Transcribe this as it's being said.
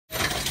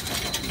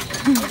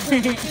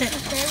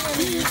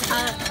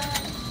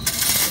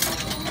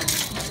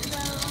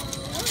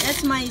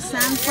That's my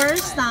son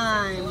first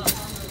time.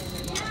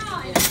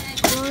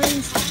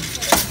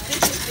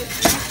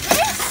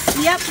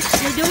 Yep,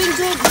 you're doing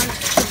good, my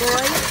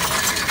boy.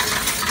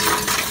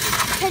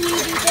 Can you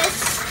do this?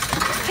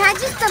 Can I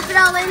just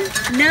throw in?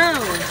 No,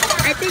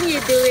 I think you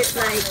do it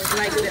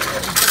like this.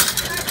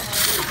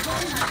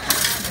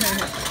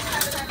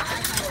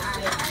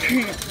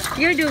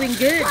 You're doing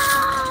good.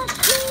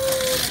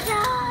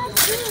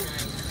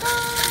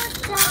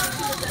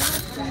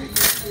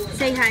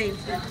 Say hi.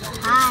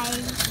 Hi.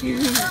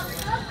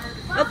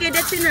 Okay,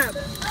 that's enough.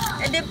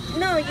 And then,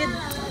 no, you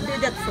do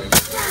that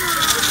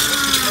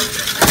first.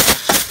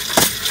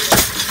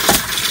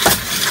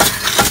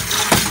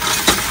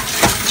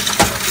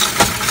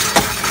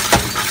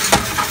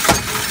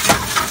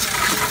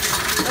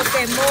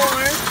 Okay,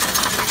 more.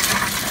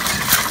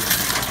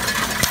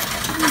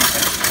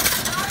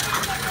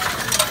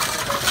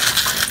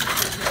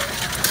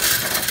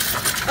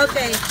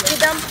 Okay, you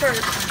dump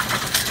first.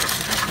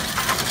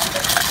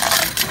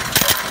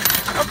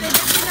 Okay,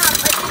 that's enough.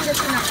 I think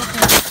that's enough.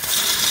 Okay.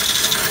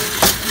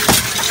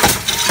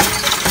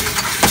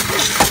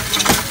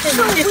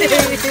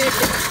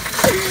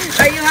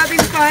 Are you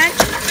having fun?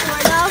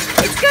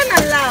 It's kind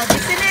of loud,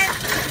 isn't it?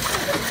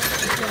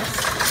 Yes.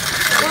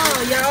 Oh,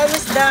 you're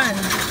almost done.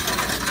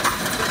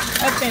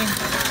 Okay.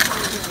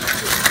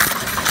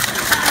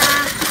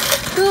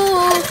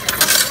 Cool.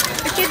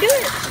 Okay, do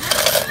it.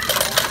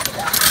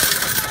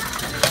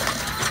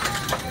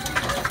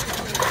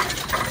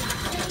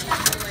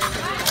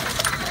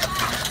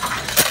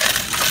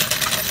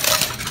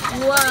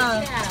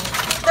 Wow.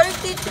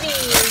 33.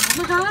 Oh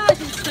my gosh,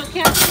 it's still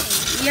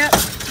counting. Yep.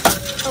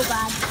 Oh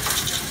God.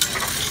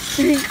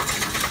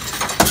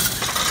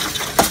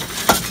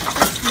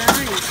 That's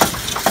nice.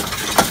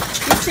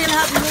 You still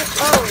have more.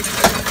 Oh.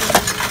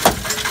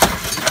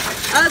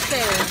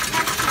 Okay.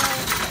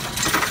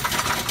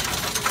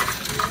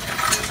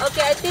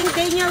 Okay, I think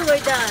Daniel,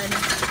 we're done.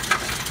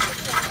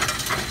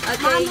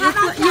 Okay, Mom, how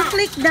about you that?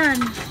 click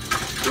done.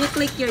 You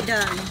click you're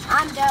done.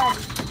 I'm done.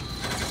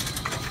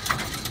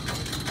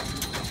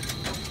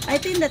 I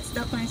think that's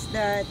the coins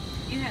that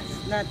Yes,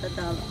 not at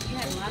all. you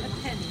had a lot of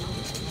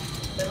pennies.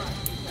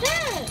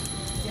 There.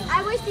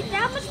 I wasted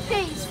that much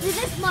space for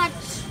this much.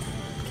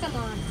 Come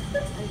on.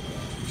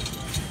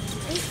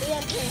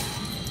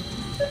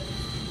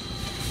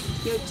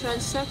 Your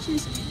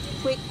transactions,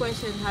 quick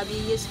question. Have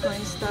you used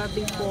Coinstar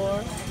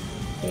before?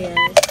 Yes.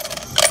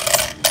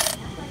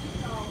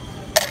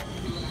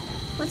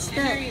 What's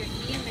Enter that? your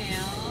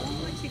email.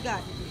 What you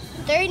got?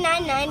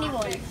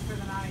 $39.91.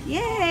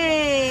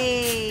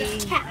 Yay!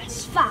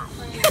 Cash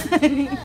 5.